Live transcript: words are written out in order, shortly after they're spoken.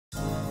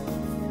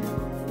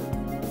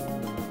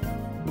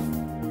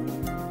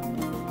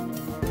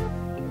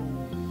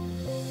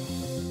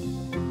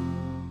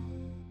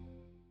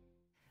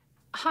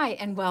Hi,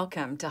 and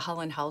welcome to Hull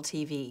and Hull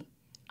TV.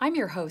 I'm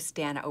your host,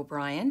 Dana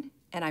O'Brien,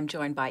 and I'm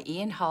joined by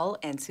Ian Hull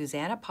and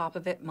Suzana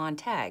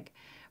Popovic-Montag,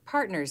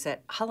 partners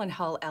at Hull and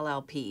Hull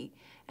LLP,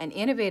 an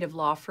innovative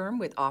law firm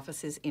with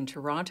offices in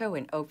Toronto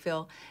and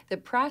Oakville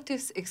that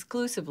practice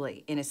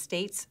exclusively in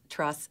estates,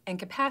 trusts, and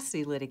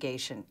capacity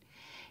litigation.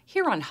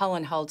 Here on Hull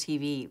and Hull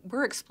TV,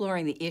 we're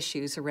exploring the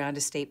issues around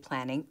estate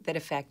planning that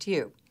affect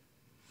you.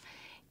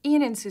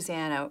 Ian and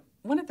Suzana,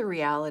 one of the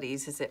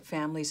realities is that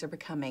families are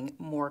becoming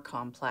more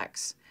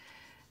complex.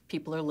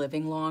 People are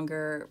living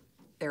longer,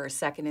 there are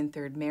second and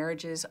third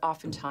marriages,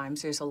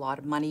 oftentimes there's a lot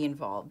of money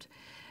involved.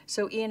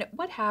 So Ian,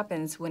 what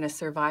happens when a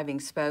surviving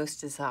spouse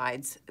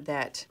decides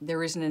that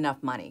there isn't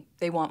enough money,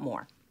 they want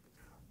more?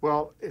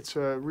 Well, it's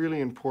a really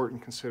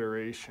important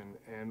consideration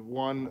and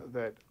one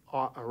that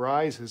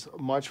arises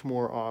much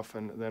more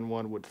often than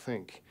one would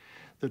think.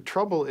 The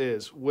trouble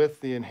is, with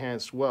the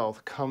enhanced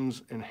wealth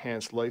comes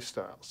enhanced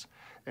lifestyles.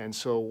 And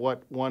so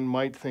what one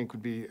might think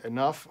would be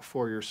enough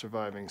for your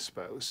surviving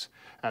spouse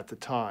at the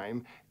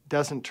time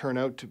doesn't turn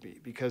out to be,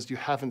 because you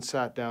haven't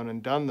sat down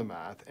and done the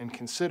math and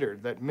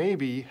considered that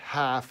maybe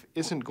half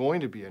isn't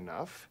going to be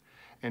enough,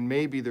 and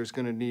maybe there's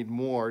going to need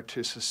more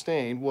to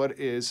sustain what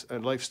is a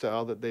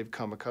lifestyle that they've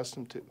come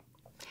accustomed to.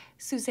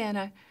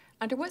 Suzana,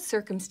 under what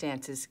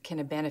circumstances can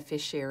a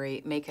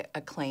beneficiary make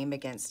a claim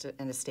against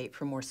an estate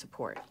for more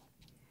support?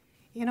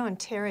 In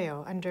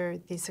Ontario, under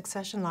the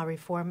Succession Law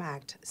Reform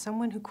Act,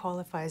 someone who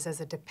qualifies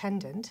as a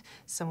dependent,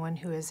 someone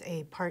who is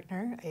a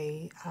partner,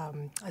 a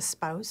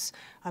spouse,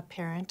 a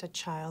parent, a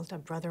child, a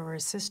brother or a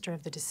sister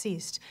of the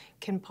deceased,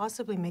 can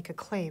possibly make a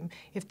claim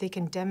if they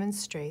can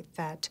demonstrate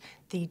that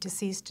the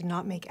deceased did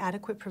not make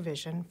adequate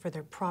provision for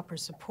their proper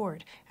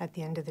support at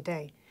the end of the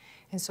day.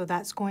 And so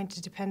that's going to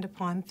depend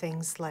upon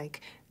things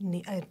like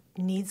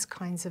needs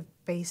kinds of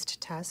based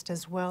test,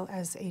 as well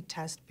as a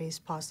test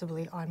based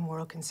possibly on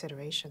moral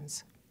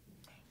considerations.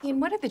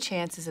 Ian, what are the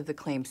chances of the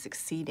claim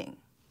succeeding?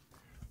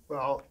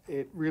 Well,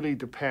 it really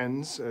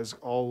depends, as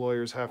all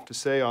lawyers have to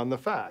say, on the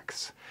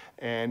facts.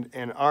 And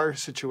in our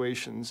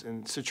situations,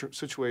 in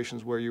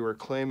situations where you are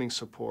claiming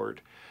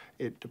support,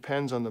 it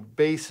depends on the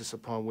basis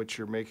upon which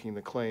you're making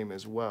the claim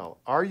as well.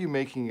 Are you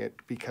making it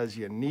because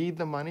you need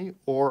the money,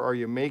 or are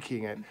you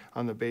making it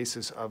on the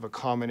basis of a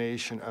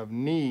combination of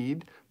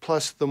need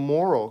plus the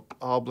moral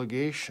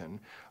obligation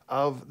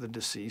of the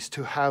deceased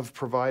to have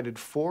provided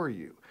for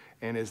you?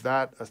 And is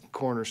that a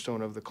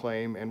cornerstone of the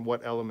claim, and what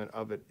element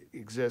of it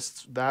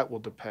exists? That will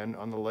depend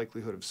on the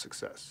likelihood of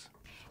success.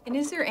 And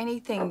is there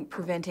anything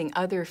preventing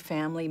other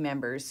family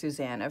members,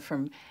 Suzana,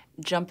 from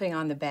jumping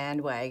on the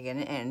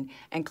bandwagon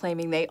and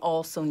claiming they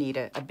also need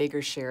a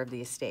bigger share of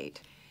the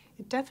estate?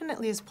 It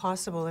definitely is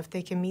possible if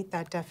they can meet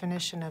that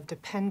definition of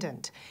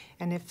dependent.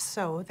 And if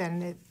so,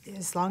 then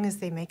as long as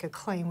they make a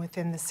claim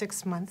within the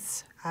 6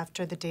 months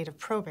after the date of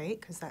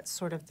probate, because that's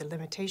sort of the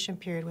limitation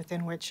period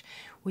within which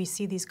we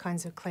see these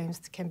kinds of claims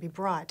that can be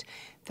brought,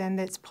 then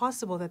it's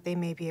possible that they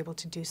may be able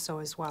to do so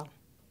as well.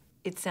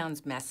 It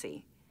sounds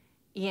messy.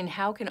 Ian,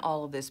 how can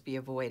all of this be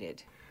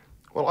avoided?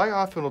 Well, I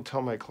often will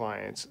tell my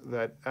clients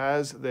that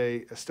as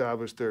they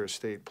establish their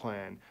estate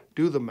plan,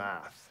 do the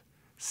math.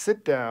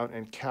 Sit down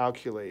and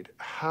calculate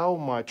how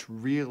much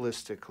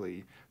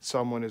realistically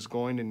someone is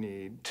going to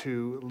need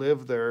to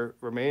live their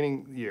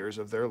remaining years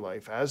of their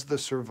life as the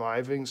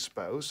surviving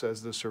spouse,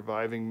 as the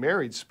surviving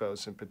married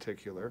spouse in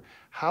particular.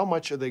 How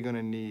much are they going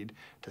to need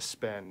to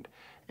spend?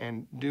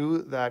 And do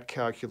that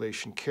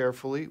calculation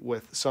carefully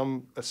with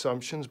some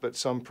assumptions, but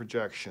some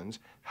projections.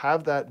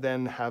 Have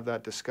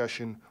that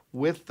discussion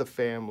with the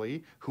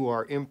family who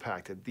are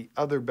impacted, the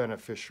other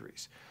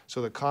beneficiaries.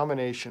 So the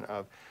combination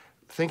of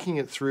thinking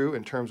it through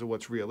in terms of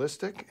what's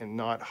realistic and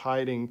not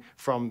hiding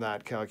from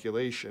that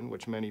calculation,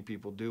 which many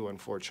people do,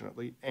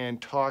 unfortunately, and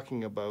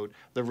talking about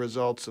the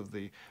results of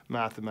the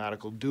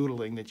mathematical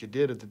doodling that you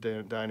did at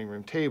the dining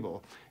room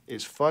table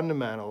is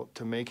fundamental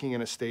to making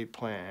an estate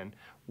plan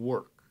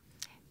work.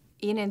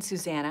 Ian and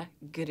Suzana,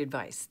 good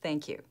advice.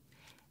 Thank you.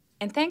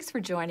 And thanks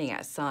for joining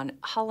us on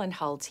Hull and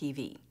Hull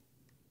TV.